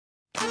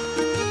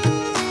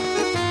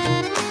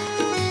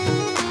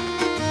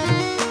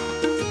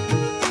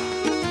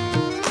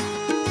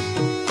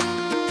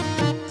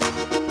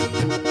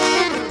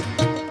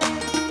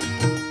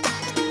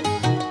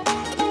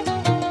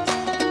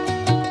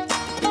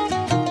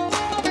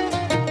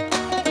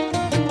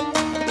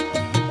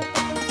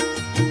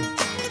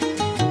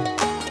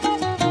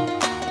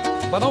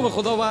نام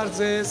خدا و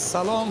عرض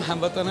سلام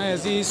هموطنان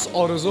عزیز،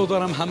 آرزو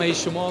دارم همه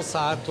شما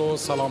صحت و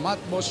سلامت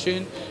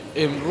باشین.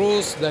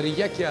 امروز در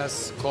یکی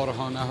از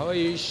کارخانه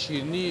های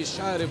شیرینی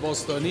شهر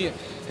باستانی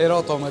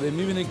هرات آمده.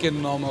 میبینید که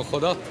نام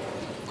خدا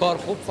کار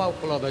خوب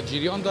فوق العاده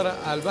جریان داره.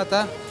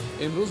 البته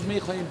امروز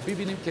میخوایم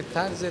ببینیم که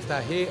طرز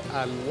تهیه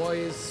حلوای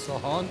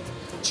سوهان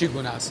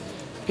چگونه است.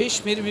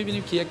 پیش میریم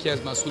میبینیم که یکی از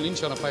مسئولین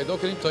را پیدا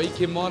کنیم تا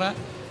اینکه ما را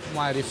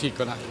معرفی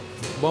کنه.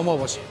 با ما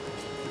باشید.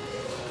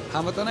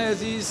 هموطنان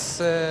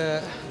عزیز،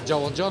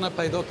 جواد جان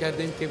پیدا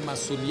کردیم که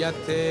مسئولیت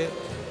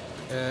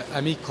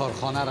امی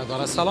کارخانه را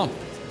داره. سلام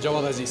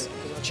جواد عزیز،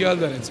 چی حال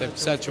دارین؟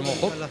 صحت شما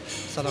خوب؟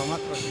 سلامت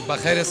باشین.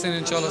 بخیر هستین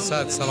ان شاء الله؟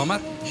 صحت سلامت؟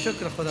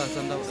 شکر خدا.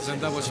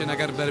 زنده باشین.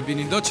 اگر بر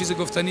بیننده چیزی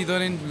گفتنی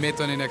دارین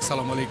میتونین یک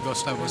سلام علیک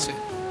داشته باشین.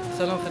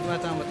 سلام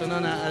خدمت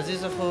هموطنان عزیز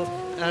خود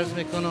عرض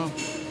میکنم.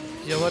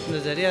 جواد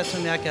نظری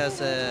هستم، یک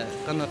از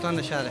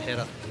قناتان شهر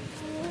هرات.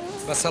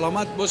 و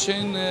سلامت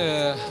باشین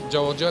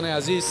جواد جان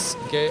عزیز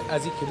که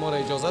از این که ما را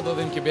اجازه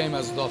دادیم که بیایم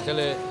از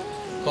داخل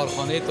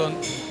کارخانه تان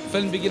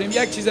فیلم بگیریم.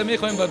 یک چیز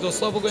میخوایم به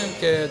دوستا بگویم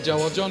که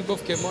جواد جان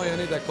گفت که ما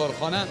یعنی در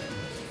کارخانه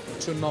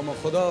چون نام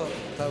خدا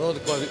تعداد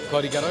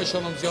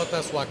کارگرایشان هم زیاد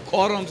است و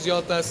کار هم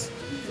زیاد است،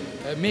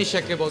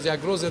 میشه که باز یک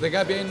روز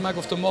دیگه بیاین. ما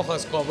گفتم ما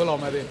از کابل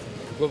آمدیم.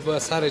 گفت به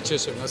سر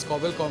چشم، از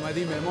کابل که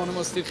آمدیم مهمان ما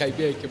هستید، خیلی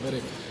بیایی که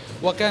بریم.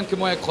 واقعا که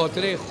ما یک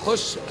خاطره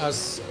خوش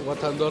از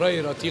وطندارای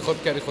ایراتی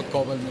خود کردی خود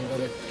کابل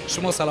میبره.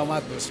 شما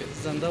سلامت باشید.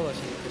 زنده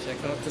باشید.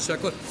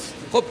 تشکر.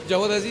 خب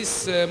جواد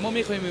عزیز، ما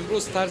میخوایم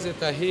امروز طرز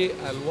تهیه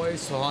حلوای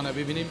سوهان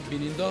ببینیم.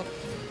 بیننده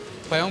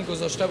پیام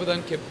گذاشته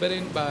بودن که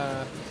برین به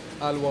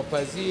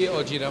حلواپزی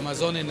آجی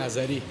رمضان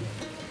نظری.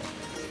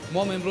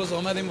 ما امروز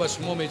آمدیم و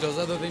شما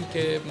اجازه دادیم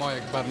که ما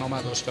یک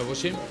برنامه داشته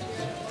باشیم.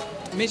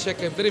 میشه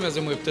که بریم از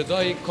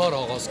ابتدای کار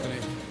آغاز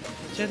کنیم؟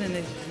 چرا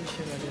نمیشه؟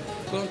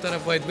 کدوم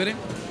طرف باید بریم؟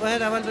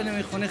 باید اول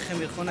بریم خونه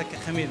خمیرخونه که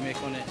خمیر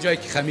میکنه. جایی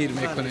که خمیر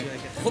میکنه.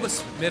 خوب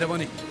است،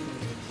 مهربانی.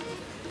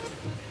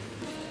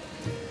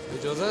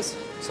 اجازه است؟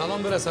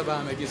 سلام برسه به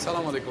همگی.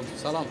 سلام علیکم.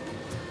 سلام.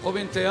 خب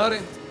این تیاره؟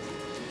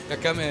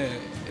 یکم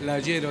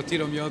لهجه ایراتی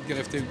رو یاد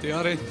گرفتیم.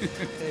 تیاره؟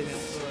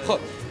 خب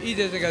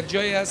این دیگه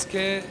جایی است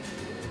که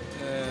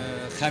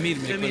خمیر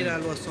میکنه. خمیر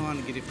حلوا سوهان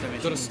گرفته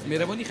میشه. درست.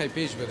 مهربانی خیلی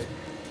پیش بره.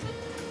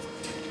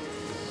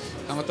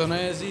 هموطنان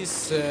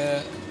عزیز،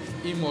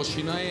 این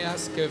ماشینایی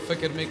است که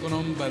فکر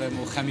میکنم برای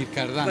خمیر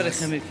کردن. برای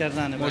خمیر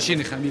کردن.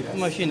 ماشین خمیر است.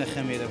 ماشین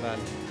خمیره. بله.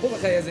 خب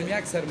بخوای از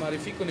یک سر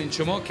معرفی کنین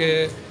شما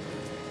که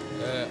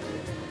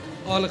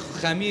آل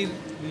خمیر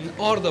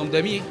آردم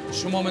دمی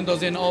شما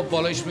مندازین آب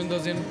بالایش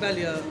مندازین.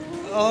 بله.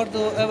 آرد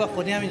و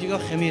خودی همینجا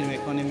خمیر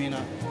میکنیم اینا.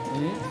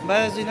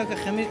 بعد از اینا که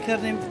خمیر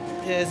کردیم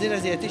زیر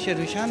از آتش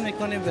روشن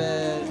میکنیم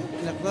به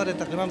مقدار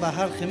تقریبا به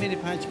هر خمیری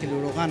 5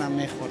 کیلو روغن هم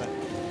میخوره.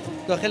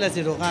 داخل از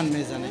روغن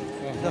میزنه.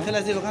 داخل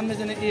از روغن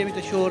میزنه این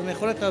میته شور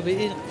میخوره تا به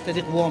این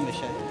طریق وا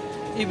میشه.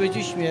 این به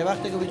جوش میاد.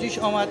 وقتی که به جوش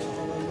آمد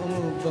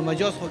به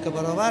مجاز خود که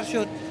برابر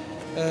شد،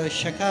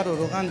 شکر و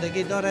روغن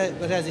دیگه داره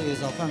برای از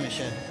اضافه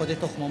میشه. خود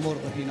تخم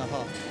مرغ و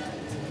اینها.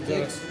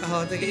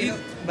 ها دیگه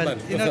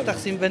اینا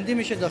تقسیم بندی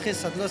میشه داخل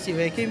سطل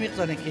سیویکی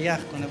میگذارن که یخ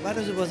کنه. بعد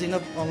از باز اینا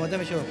آماده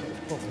میشه به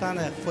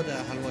پختن خود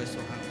حلوای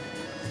سوهان.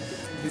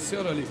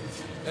 بسیار عالی.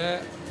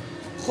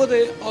 خود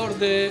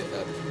آرد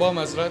با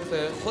معذرت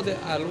خود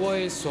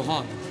حلوای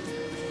سوهان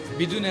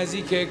بدون از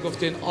این که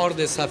گفتین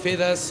آرد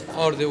سفید است،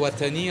 آرد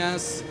وطنی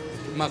است،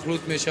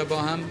 مخلوط میشه با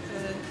هم.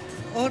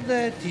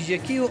 آرد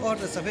تیجکی و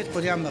آرد سفید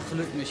خودی هم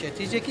مخلوط میشه.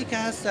 تیجکی که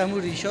هست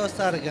همون ریشه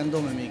سر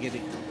گندم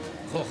میگیری.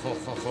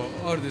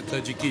 خب آرد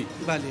تاجیکی.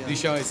 بله.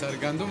 ریشه های سر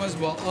گندم است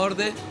با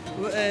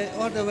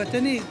آرد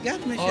وطنی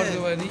گرد میشه. آرد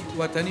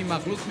وطنی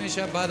مخلوط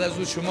میشه. بعد از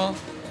او شما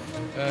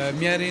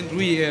میارین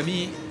روی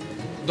امی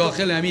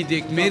داخل امی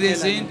دیگ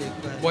میریزین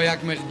با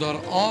یک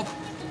مقدار آب.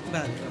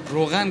 بله.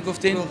 روغن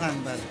گفتین؟ روغن.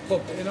 بله.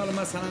 خب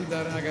اینا مثلا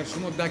اگر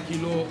شما 10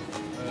 کیلو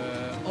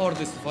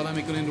آرد استفاده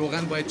میکنین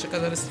روغن باید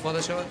چقدر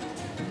استفاده شود؟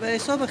 به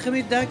حساب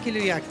خمیر 10 کیلو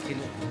 1 کیلو.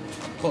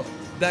 خب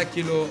 10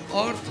 کیلو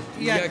آرد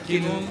 1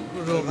 کیلو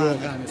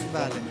روغن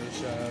استفاده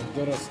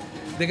میشه. درست.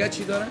 دیگه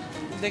چی داره؟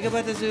 دیگه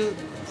بعد از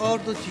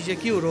آرد و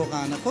تیجکی و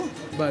روغن. خب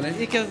بله.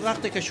 این که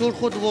وقتی که شور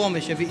خود وا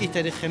میشه به این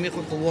طریق خمیر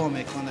خود وا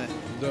میکنه.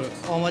 درست.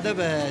 آماده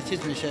به چیز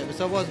میشه.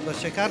 بسا باز به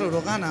شکر و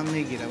روغن هم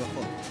میگیره به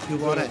خود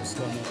دوباره.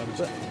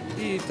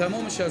 این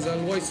تمامش از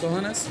حلوای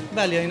سوهان است؟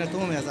 بله اینا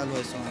تمامی از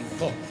حلوای سوهان.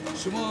 خب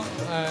شما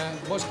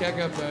باش که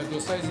اگر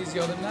دوستای عزیز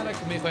یادم نره که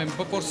میخوایم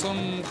بپرسم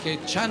که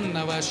چند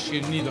نوع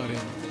شیرینی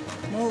داریم؟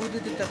 ما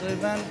حدود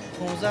تقریبا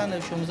 15 نوع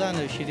 16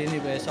 نوع شیرینی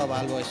به حساب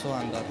حلوای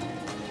سوهان داریم.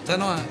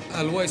 تنها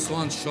حلوای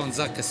سوهان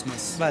 16 قسم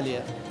است.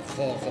 بله.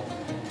 خب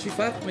چی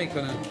فرق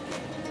میکنه؟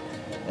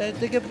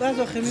 دیگه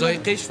بعضا خمیر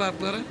ذائقه‌اش فرق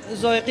داره؟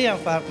 ذائقه هم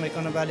فرق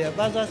میکنه. بله.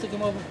 بعضا هست که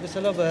ما به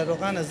اصطلاح به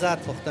روغن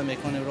زرد پخته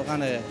میکنیم،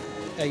 روغن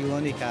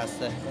ایوانی که هست.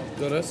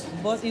 درست.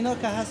 باز اینا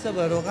که هست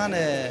به روغن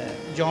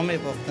جامع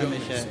پخته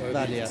میشه.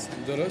 بله.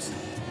 درست.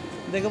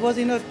 دیگه باز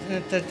اینا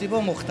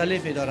ترتیبا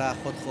مختلفی داره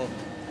خود.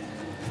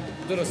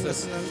 درست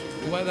است.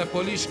 و بعد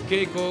پولیش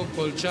کیک و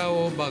کلچه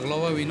و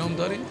بغلاوه و اینام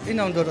داریم؟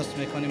 اینام درست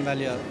میکنیم.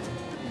 بله.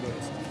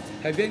 درست.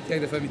 بیاین که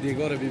یک دفعه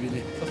دیگا رو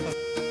ببینید.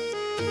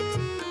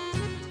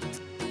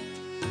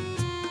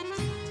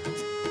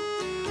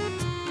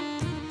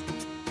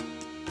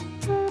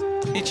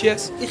 این چی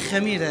است؟ این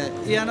خمیره.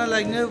 یعنی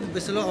لگنه به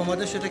اصطلاح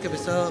آماده شده که به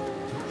اصطلاح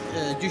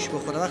جوش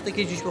بخوره. وقتی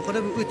که جوش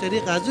بخوره به اون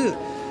طریق از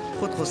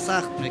خود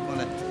سخت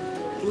میکنه.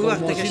 اون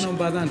وقتی که ماشین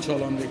بدن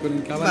چالان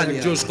میکنین که اول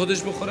جوش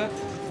خودش بخوره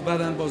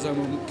بعدن بازم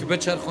که به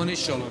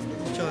چرخانیش چالان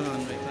میکنه. چالان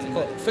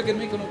میکنه. خب فکر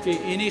میکنم که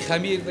اینی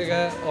خمیر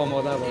دیگه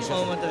آماده باشه.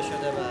 آماده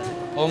شده بعد.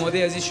 آماده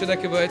از این شده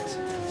که باید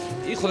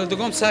این خود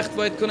دگم سخت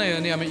باید کنه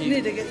یعنی همه این.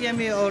 نه دیگه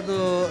یمی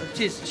آردو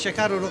چیز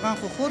شکر و روغن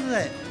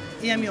خورده.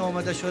 یمی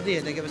آماده شده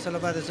دیگه مثلا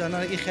بعد از آن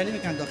این خیلی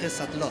میکنن داخل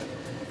سطلا.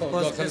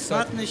 باز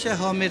قسمت میشه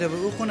ها میره به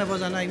اون خونه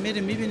باز آنها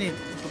میره میبینید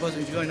باز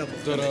اونجا اینا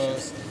پخته میشه.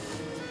 درست.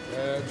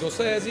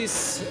 دوستای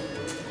عزیز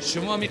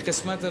شما می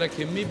قسمت را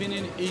که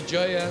میبینین این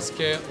جایی است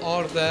که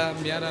آرد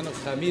میارن و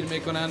خمیر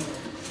میکنن.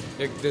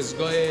 یک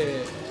دستگاه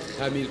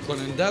خمیر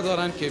کننده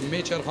دارن که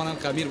میچرخانن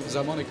خمیر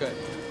زمانی که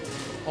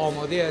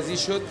آماده از این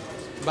شد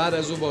بعد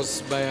از او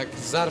باز به یک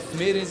ظرف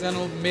میریزن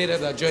و میره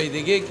در جای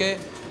دیگه که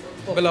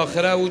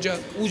بالاخره اوجا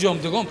هم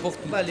دگم پخت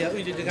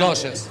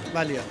داشت است.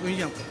 بله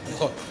اونجا.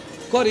 خب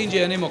کار اینجا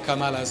یعنی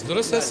مکمل است.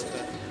 درست است؟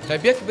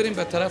 خب یک بریم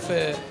به طرف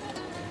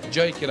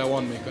جایی که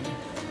روان میکنیم.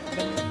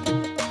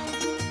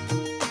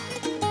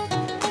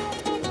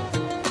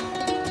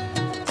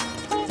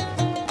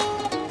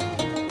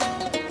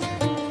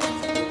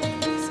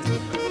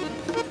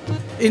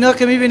 اینا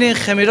که میبینین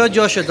خمیرا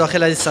جا شد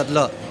داخل از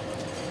صدلا.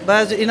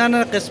 بعض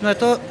اینا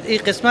قسمتا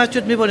این قسمت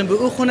شد میبریم به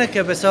اون خونه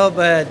که به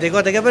حساب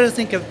دیگه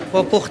برسین که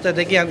با پخت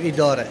دیگه هم ای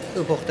داره.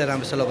 او پخت هم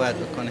به اصطلاح باید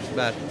بکنه.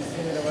 بعد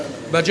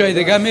به جای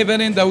دیگه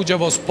میبرین در اونجا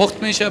باز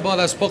پخت میشه. بعد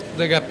از پخت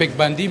دیگه پیک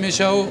بندی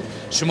میشه و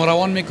شما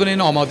روان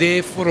میکنین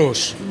آماده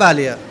فروش.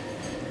 بله.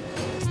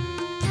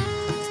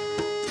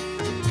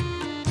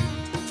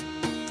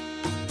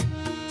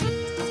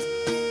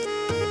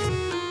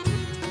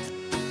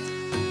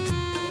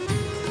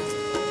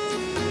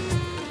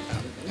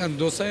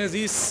 دوستای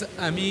عزیز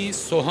امی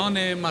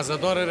سوهان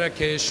مزه‌دار را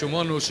که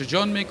شما نوش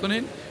جان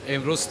میکنین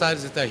امروز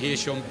طرز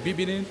تهیه‌شون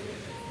ببینین.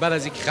 بعد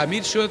از اینکه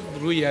خمیر شد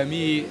روی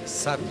امی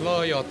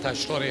سطلا یا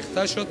تشلا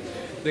ریخته شد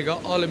دیگه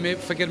حال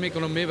فکر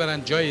میکنم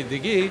میبرن جای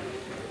دیگه.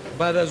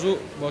 بعد از او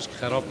باش که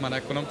خراب من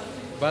نکنم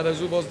بعد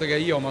از او باز دیگه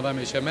ای آماده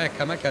میشه. من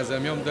کمک از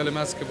امیام دلم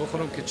است که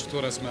بخورم که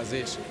چطور است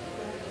مزهش.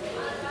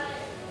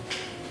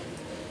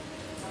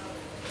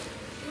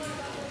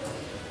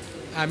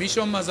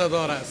 امیشون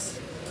مزه‌دار است.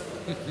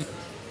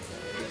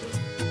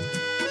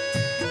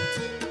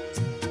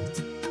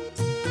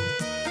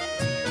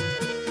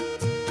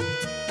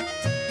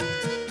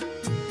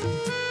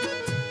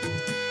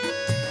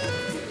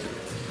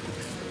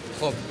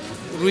 خب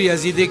روی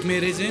از این دیگ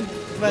میریزین؟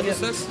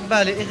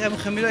 بله این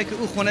خمیرایی که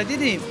او خونه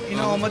دیدیم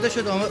اینا آماده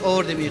شد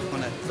آورده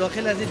میخونه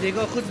داخل از این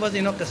دیگا خود باز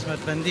اینا قسمت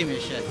بندی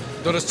میشه.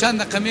 درست چند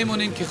دقیقه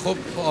میمونین که خب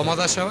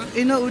آماده شود؟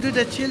 اینا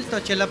حدود 40 تا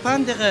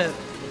 45 دقیقه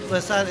به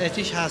سر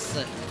اتیش هست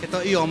که تا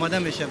ای آماده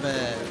میشه به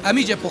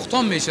امیجا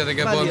پختم میشه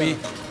دیگه با می.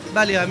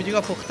 بله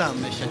امیجا پختم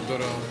میشه.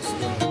 درست.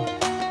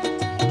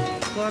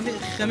 با همین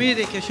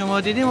خمیری که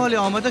شما دیدیم حالی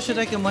آماده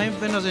شده که ما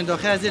بنازیم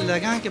داخل از این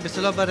لگن که به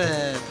اصطلاح برای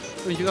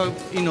اونجا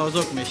این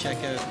نازک میشه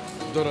که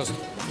درست.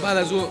 بعد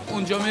از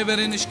اونجا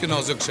میبرینش که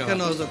نازک شود. که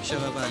نازک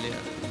شود بله.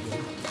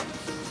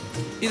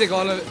 این دیگه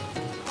حالا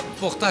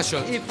پخته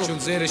شد چون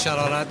زیر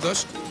شرارت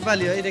داشت.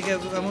 بله این دیگه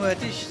همون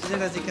آتیش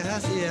زیر از که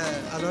هست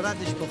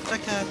حرارتش پخته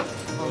کرد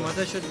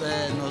آماده شد به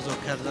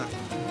نازک کردن.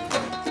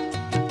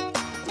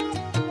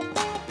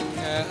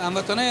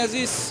 هموطنان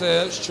عزیز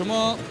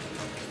شما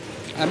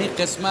همین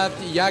قسمت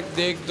یک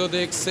دیگ دو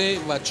دیگ سه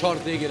و 4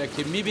 دیگ را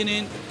که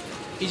میبینین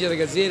اینجا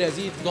دیگه زیر از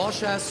این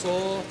داش است و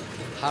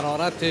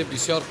حرارت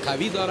بسیار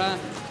قوی داره.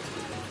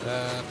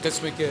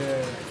 قسمی که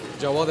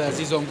جواد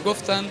عزیزم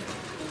گفتن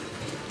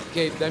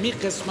که دمی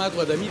قسمت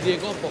و دمی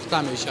دیگا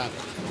پخته میشه.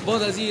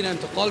 بعد از این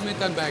انتقال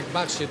میتن به یک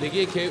بخش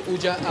دیگه که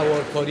اوجا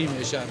اوارکاری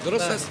میشه.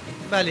 درست است؟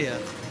 بله.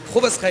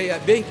 خوب است خیلی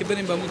بین که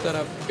بریم به اون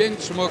طرف. بین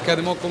شما که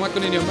ما کمک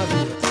کنین یا نه؟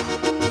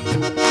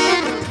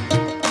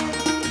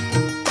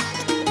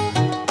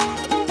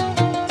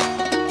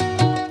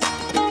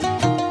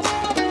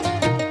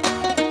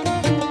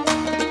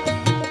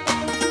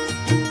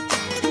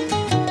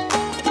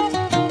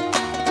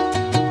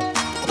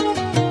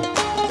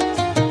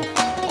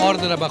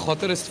 آرد را به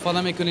خاطر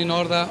استفاده میکنین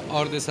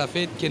آرد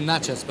سفید که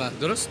نچسبه.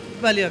 درست؟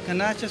 بله که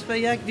نچسبه.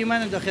 یک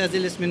دیمن داخل از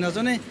رسمی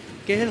نازونه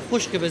که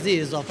خشک به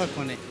زیر اضافه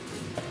کنه.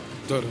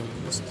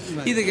 درست.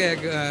 این دیگه یک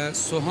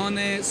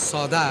سوهان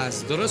ساده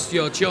است. درست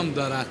یا چی هم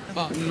داره؟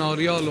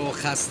 ناریال و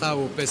خسته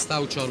و پسته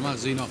و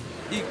چارمغز اینا.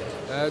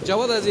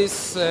 جواد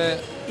عزیز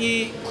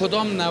این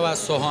کدام نوع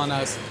سوهان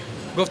است؟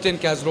 گفتین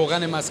که از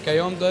روغن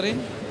مسکه هم دارین.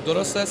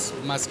 درست است؟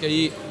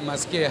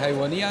 مسکه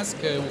حیوانی است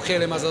که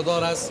خیلی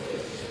مزه‌دار است.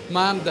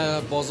 من در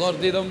بازار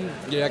دیدم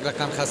یک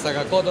رقم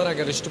خستگکا داره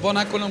اگر اشتباه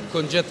نکنم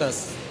کنجت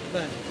است.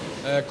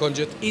 بله.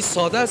 کنجت این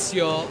ساده است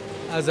یا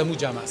از امو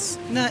جمع است؟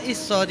 نه این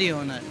سادی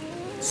اونه.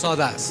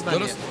 ساده است. بله.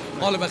 درست؟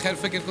 حالا بخیر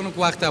فکر کنم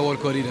که وقت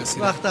اوارکاری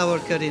رسید. وقت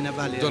اوارکاری نه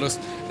بله. درست.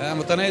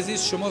 هموطنان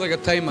عزیز شما دیگه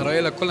تای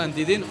مراحل کلا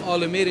دیدین،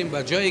 حالا میریم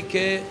به جایی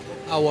که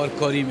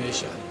اوارکاری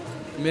میشه.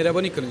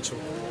 مهربانی کنید شما.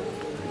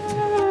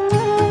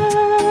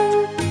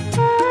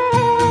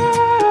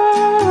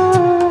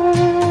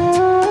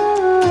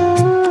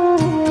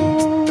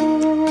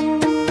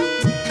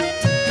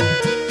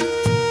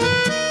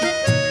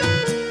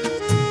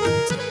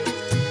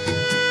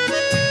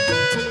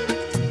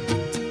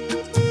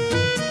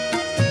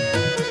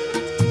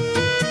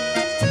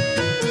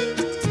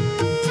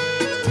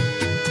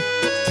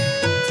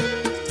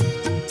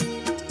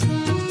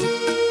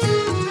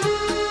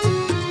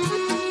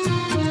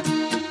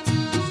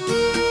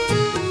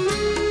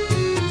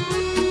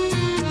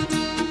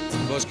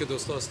 که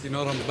دوستا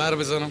اینا رو بر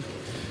بزنم.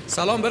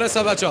 سلام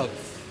برسه بچه‌ها.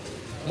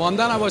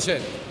 مانده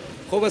نباشه.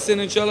 خوب هستین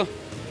ان شاء الله.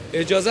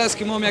 اجازه است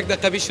که ما یک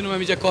دقیقه بشینم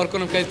اینجا کار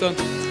کنم کایتون.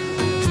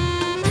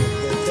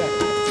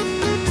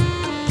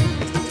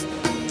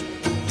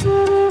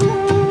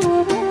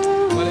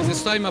 ولی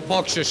دستای ما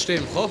پاک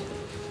ششتیم خب.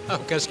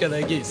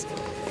 کشکدگی است.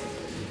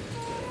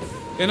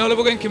 اینا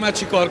رو بگین که من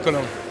چی کار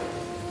کنم.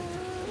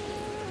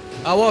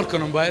 اوار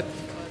کنم باید.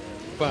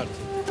 فرد.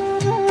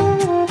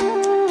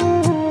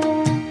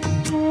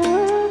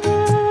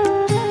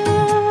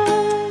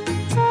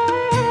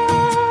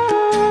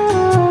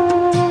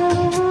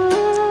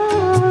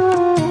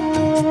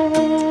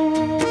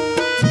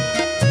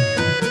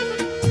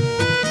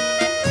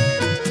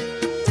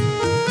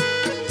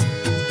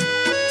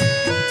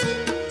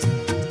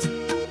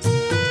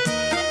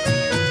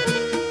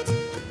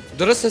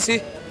 درست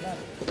هستی؟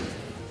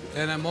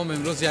 یعنی ما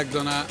امروز یک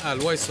دانه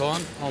حلوای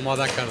سوهان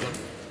آماده کردم.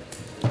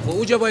 خب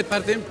اوجا باید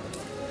پرتیم؟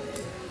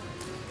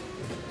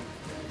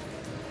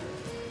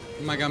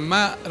 مگه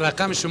ما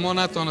رقم شما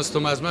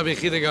نتونستم از ما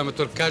بخی دیگه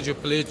همطور کج و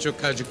پلیچ و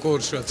کج و کور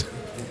شد.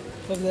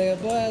 خب دیگه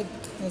باید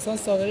انسان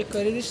سابقه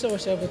کاری داشته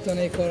باشه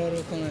بتونه این کارا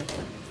رو کنه.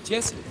 چی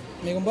هست؟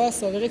 میگم باید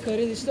سابقه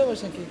کاری داشته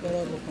باشه که این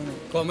کارا رو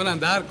بکنه. کاملا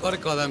در کار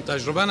که آدم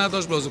تجربه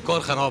نداشت باز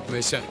کار خراب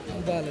میشه.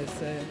 بله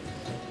صحیح.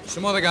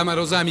 شما دیگه همه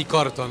روزه همی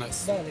کارتان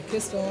است. بله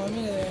کس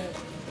همینه.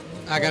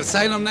 اگر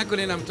سیلم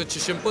نکنین هم تو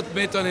چشم پوت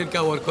میتونین که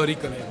وارکاری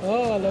کنین.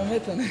 والا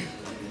میتونه.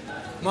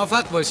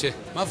 موفق باشه.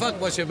 موفق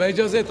باشه به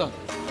اجازه تان.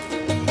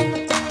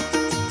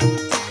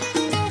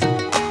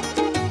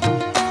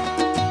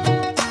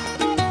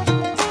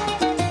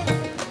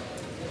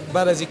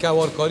 بعد از اینکه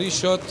وارکاری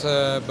شد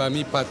به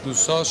می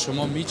پتنوسا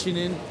شما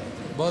میچینین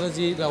بعد از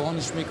این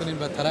روانش میکنین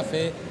به طرف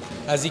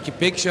از اینکه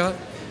پیک شد.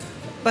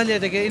 بله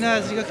دیگه اینا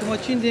از دیگه که ما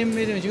چیندیم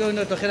میریم اینجا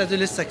اینا داخل از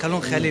لیست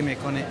کلون خالی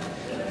میکنه.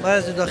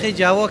 بعد از داخل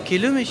جوا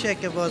کیلو میشه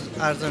که باز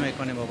عرضه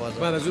میکنیم به بازار.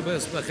 بعد از اون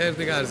بخیر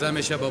دیگه عرضه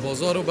میشه به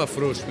بازار و به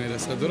فروش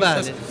میرسه. درست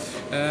است؟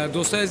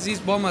 دوستان عزیز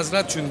با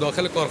معذرت چون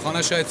داخل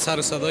کارخانه شاید سر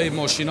و صدای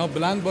ماشینا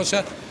بلند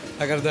باشه.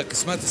 اگر در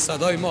قسمت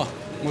صدای ما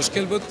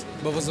مشکل بود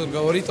با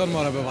بزرگواریتان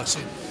ما را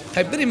ببخشید.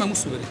 خب بریم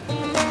اموسو بریم.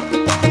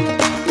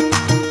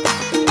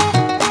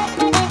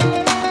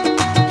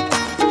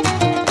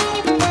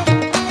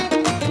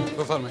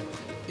 بفرمایید.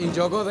 این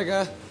جاگاه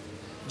دیگه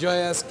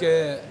جایی است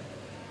که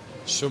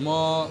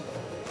شما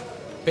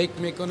پیک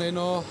میکنین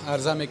و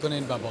عرضه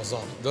میکنین به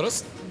بازار.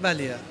 درست؟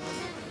 بله.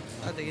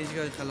 دیگه اینجا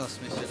خلاص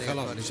میشه دیگه.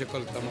 خلاص میشه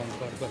کل تمام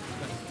کار.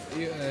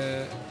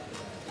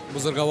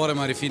 بزرگوار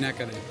معرفی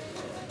نکنید.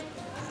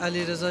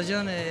 علیرضا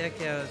جان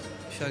یکی از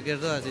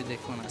شاگردان از این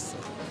دکان است.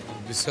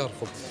 بسیار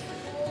خوب.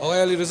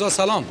 آقای علیرضا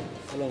سلام.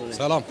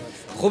 سلام.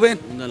 خوبین؟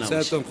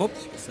 صحتتون خوب؟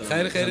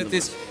 خیرت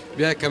است.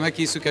 بیا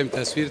کمکی سو کمی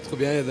تصویرت خوب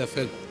بیا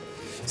دفعه.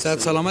 صحت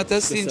سلامت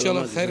هستی ان شاء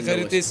الله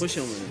خیرت است.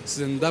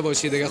 زنده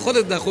باشی دیگه.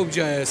 خودت در خوب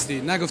جای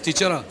هستی. نگفتی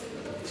چرا؟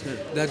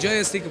 در جای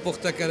هستی که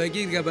پخته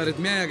کردگی دیگه برات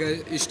میای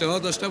اگه اشتها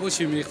داشته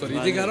باشی میخوری.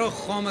 دیگرها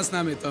خام است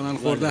نمیتونن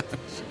خوردن.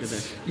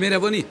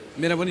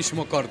 مهربانی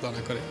شما کارتان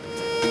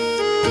نکنید.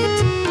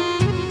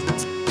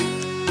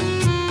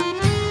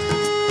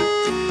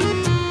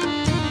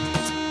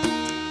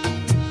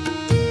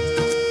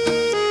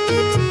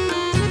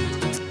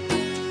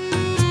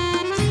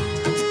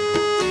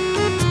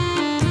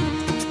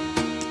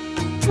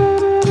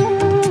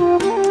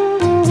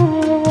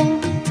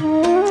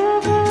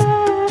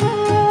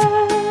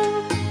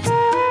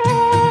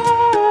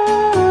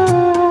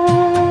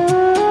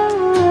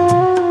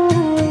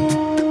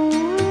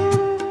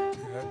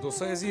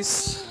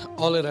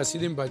 حال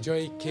رسیدیم به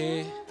جایی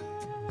که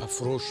به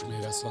فروش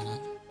میرسانند.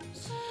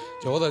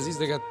 جواد عزیز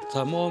دیگه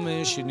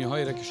تمام شیرینی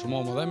هایی را که شما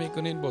آماده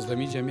میکنین باز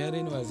دمی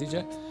جمعیارین و از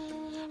اینجا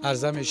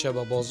عرضه میشه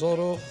به بازار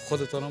و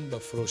خودتان هم به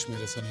فروش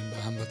میرسانین به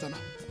هموطنان.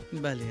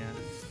 بله.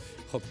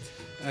 خب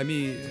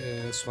امی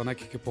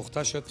سوانکی که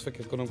پخته شد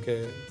فکر کنم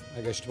که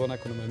اگه اشتباه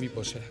نکنم امی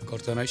باشه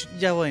کارتونش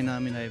جوای اینا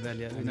همینای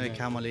بله اینای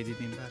کمالی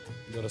دیدیم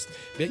بله. درست.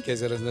 بیاین که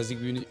از نزدیک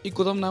ببینید این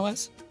کدام نوع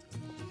است؟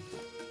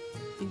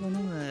 این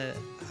نام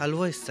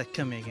حلوای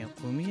سکه میگن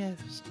قومیه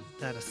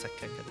در سکه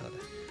که داره.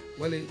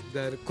 ولی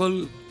در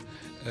کل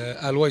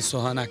حلوای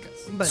سوهان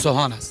است.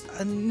 سوهان است.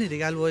 نه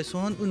دیگه حلوای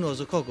سوهان اون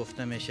نازکا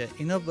گفته میشه.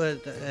 اینا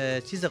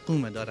چیز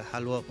قومه داره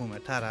حلوا قومه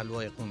تر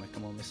حلوای قومه که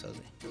ما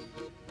میسازیم.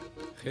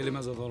 خیلی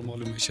مزه‌دار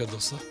معلوم میشه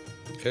دوستا،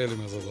 خیلی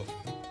مزه‌دار.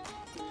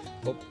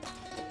 خب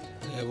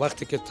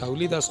وقتی که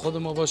تولید از خود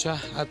ما باشه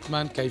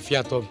حتما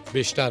کیفیت هم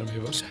بیشتر می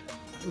باشه.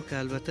 او که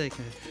البته که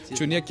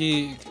چون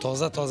یکی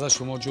تازه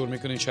شما جور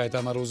میکنین شاید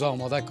هم روزا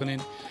آماده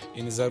کنین،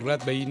 این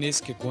ضرورت به این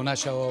نیست که کنه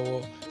شوه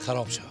و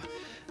خراب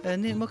شوه.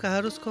 نه ما که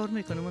هر روز کار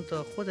میکنیم، من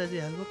تا خود از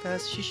این حلوا که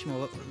از 6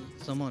 ماه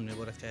زمان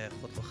میبره که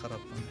خود خراب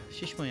کنه.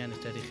 6 ماه یعنی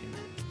تاریخی نه.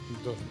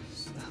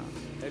 درست.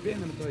 بیاین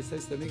تو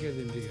ایسته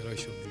میگردیم دیگه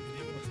رایشو ببینیم.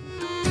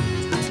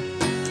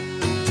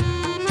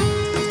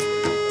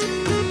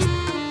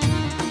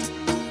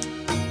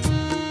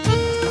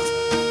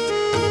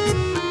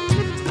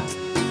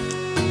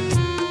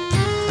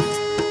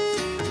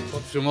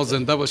 شما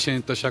زنده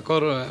باشین.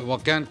 تشکر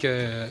واقعا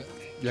که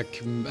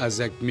از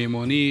یک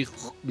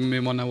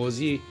میهمان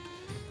نوازی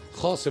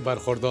خاص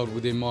برخوردار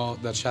بودیم ما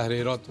در شهر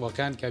هرات.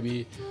 واقعا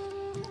کمی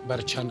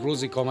برای چند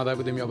روزی که آمده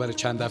بودیم یا برای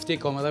چند هفته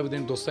که آمده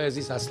بودیم دوستای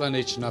عزیز اصلا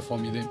هیچ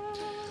نفهمیدیم.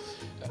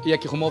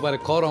 یکی خب ما برای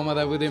کار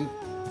آمده بودیم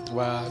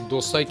و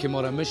دوستایی که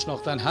ما را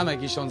میشناختن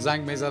همگیشان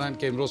زنگ میزنن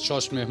که امروز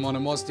شاش مهمان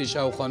ماستی،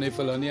 شو خانه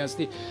فلانی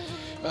هستی.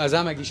 از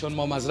همگیشان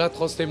ما معذرت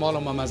خواستیم. حالا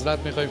ما معذرت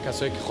میخوایم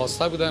کسایی که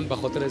خواسته بودن به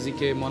خاطر از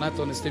اینکه ما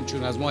نتونستیم،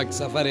 چون از ما یک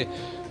سفر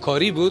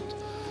کاری بود.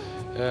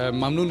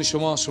 ممنون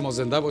شما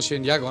زنده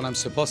باشین. یگانم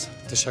سپاس.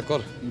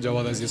 تشکر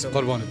جواد عزیز،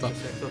 قربانتان.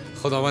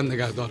 خداوند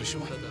نگهدار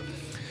شما.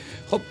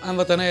 خب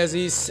هموطنان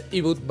عزیز،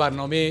 این بود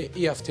برنامه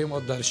این هفته ما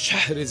در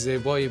شهر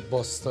زیبای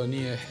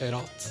باستانی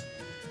هرات.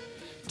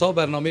 تا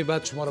برنامه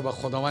بعد شما را به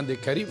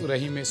خداوند کریم و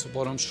رحیم می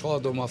سپارم.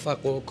 شاد و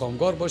موفق و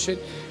کامگار باشید.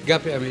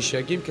 گپ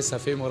همیشگیم که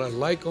صفحه ما را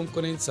لایک هم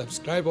کنین،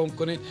 سابسکرایب هم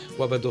کنین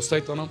و به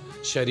دوستایتان هم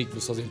شریک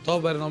بسازین. تا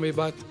برنامه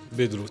بعد،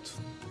 بدرود.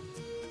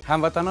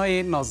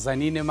 هموطنای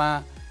نازنین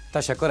ما،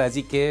 تشکر از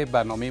اینکه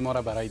برنامه ما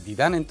را برای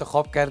دیدن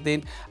انتخاب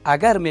کردین.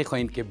 اگر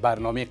میخواین که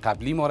برنامه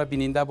قبلی ما را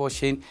بیننده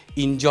باشین،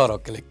 اینجا را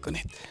کلیک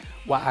کنید.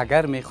 و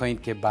اگر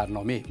میخواین که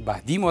برنامه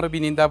بعدی ما را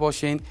بیننده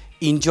باشین،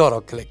 اینجا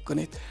را کلیک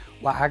کنید.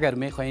 و اگر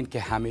میخواین که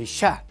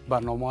همیشه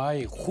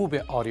برنامه‌های خوب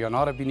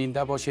آریانا را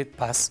بیننده باشید،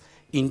 پس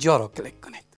اینجا را کلیک کنید.